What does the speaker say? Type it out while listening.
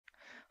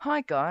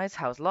Hi guys,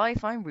 how's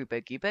life? I'm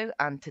RuboGubo,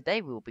 and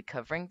today we will be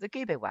covering the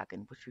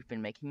GuboWagon, which we've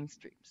been making in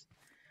streams.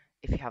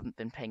 If you haven't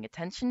been paying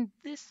attention,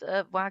 this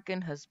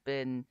wagon has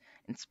been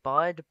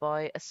inspired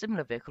by a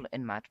similar vehicle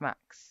in Mad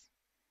Max.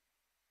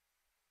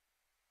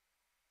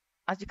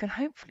 As you can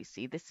hopefully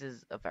see, this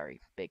is a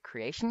very big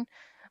creation,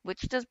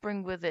 which does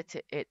bring with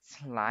it its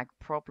lag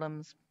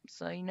problems,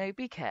 so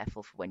be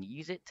careful for when you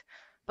use it.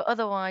 But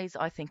otherwise,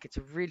 I think it's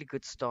a really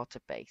good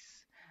starter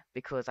base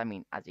because,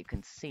 as you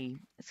can see,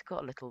 it's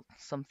got a little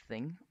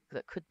something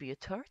that could be a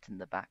turret in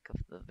the back of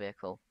the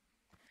vehicle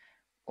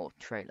or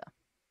trailer.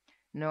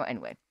 No,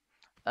 anyway,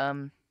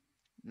 um,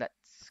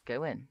 let's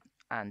go in,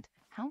 and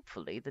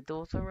helpfully the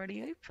doors are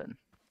already open.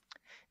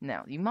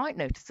 Now, you might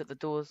notice that the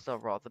doors are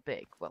rather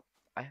big. Well,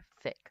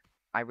 thick.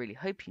 I really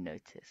hope you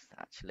noticed,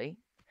 actually.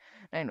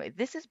 Anyway,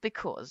 this is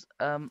because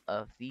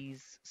of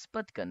these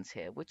spud guns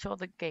here, which are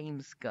the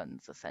game's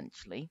guns,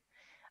 essentially.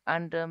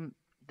 And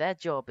their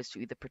job is to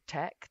either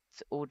protect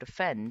or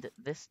defend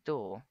this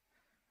door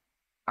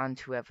and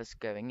whoever's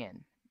going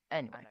in.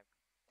 Anyway,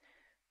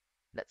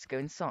 let's go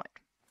inside.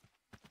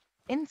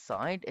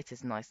 Inside, it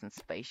is nice and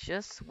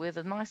spacious, with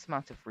a nice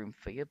amount of room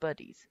for your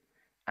buddies.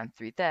 And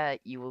through there,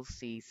 you will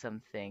see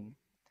something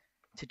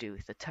to do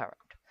with the turret.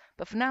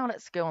 But for now,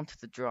 let's go on to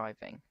the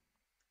driving.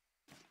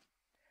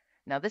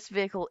 Now, this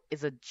vehicle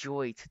is a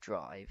joy to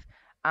drive,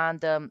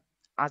 and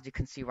as you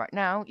can see right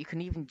now, you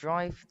can even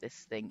drive this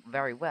thing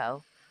very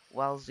well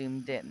while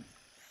zoomed in.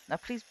 Now,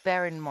 please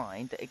bear in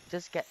mind that it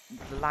does get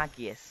the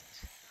laggiest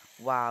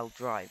while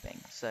driving,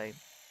 so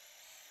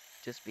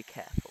just be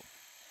careful.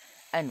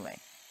 Anyway,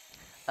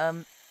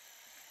 um,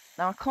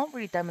 now I can't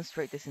really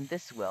demonstrate this in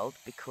this world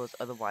because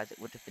otherwise it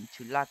would have been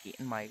too laggy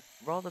in my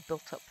rather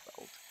built-up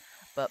world,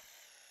 but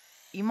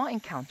you might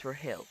encounter a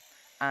hill,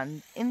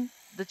 and in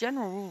the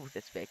general rule with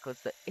this vehicle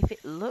is that if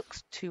it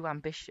looks too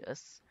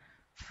ambitious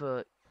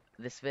for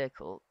this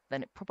vehicle,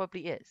 then it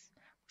probably is,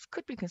 which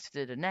could be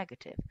considered a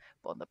negative.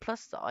 But on the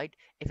plus side,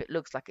 if it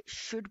looks like it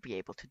should be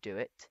able to do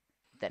it,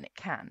 then it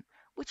can,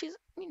 which is,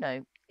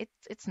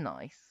 it's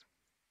nice.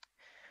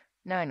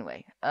 Now,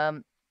 anyway,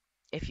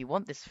 if you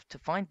want to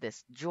find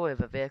this joy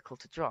of a vehicle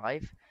to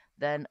drive,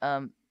 then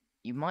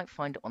you might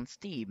find it on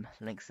Steam.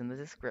 Links in the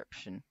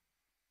description.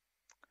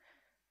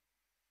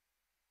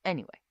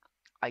 Anyway,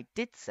 I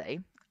did say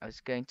I was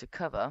going to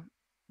cover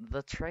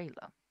the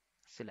trailer,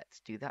 so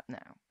let's do that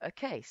now.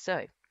 Okay,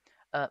 so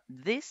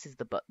this is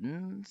the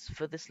buttons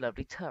for this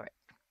lovely turret.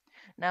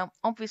 Now,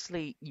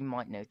 obviously, you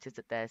might notice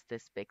that there's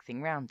this big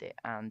thing around it,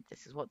 and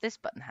this is what this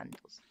button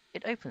handles.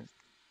 It opens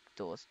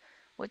doors,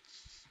 which,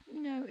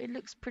 it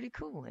looks pretty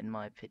cool in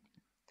my opinion.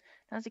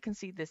 As you can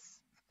see, this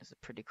is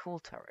a pretty cool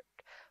turret,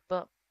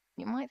 but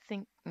you might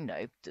think,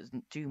 it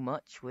doesn't do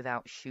much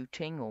without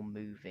shooting or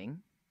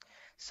moving.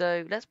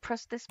 So let's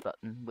press this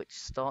button, which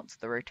starts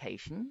the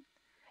rotation.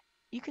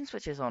 You can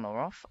switch it on or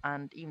off,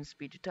 and even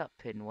speed it up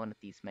in one of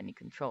these many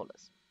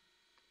controllers.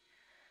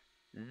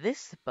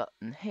 This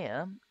button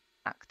here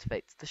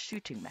activates the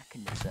shooting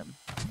mechanism,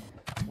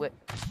 which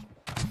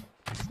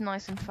is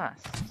nice and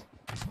fast,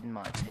 in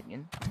my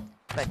opinion.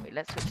 But anyway,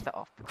 let's switch that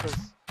off because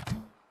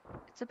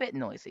it's a bit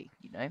noisy,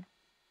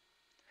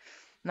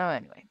 Now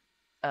anyway,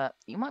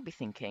 you might be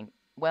thinking,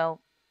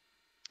 well,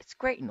 it's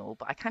great and all,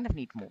 but I kind of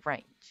need more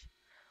range.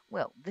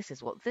 Well, this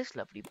is what this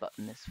lovely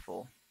button is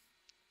for.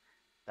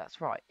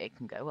 That's right, it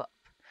can go up.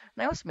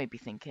 And I also may be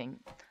thinking,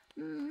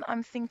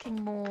 I'm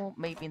thinking more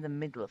maybe in the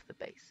middle of the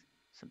base.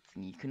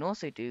 Something you can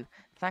also do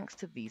thanks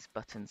to these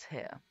buttons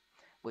here,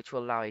 which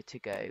will allow you to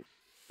go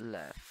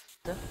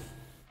left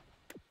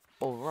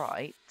or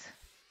right,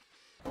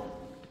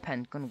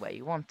 depending on where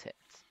you want it.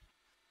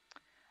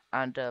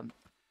 And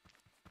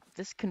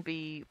this can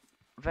be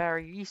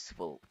very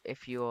useful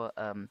if you're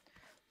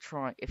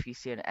if you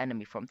see an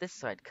enemy from this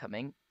side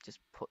coming, just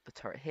put the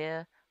turret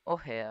here or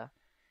here,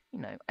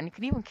 and you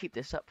can even keep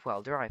this up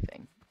while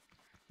driving.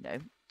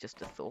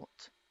 Just a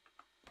thought.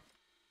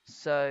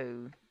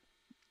 So,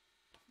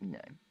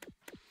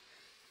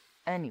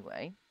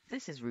 anyway,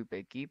 this is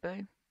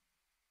RuboGubo,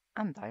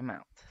 and I'm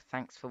out.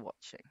 Thanks for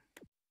watching.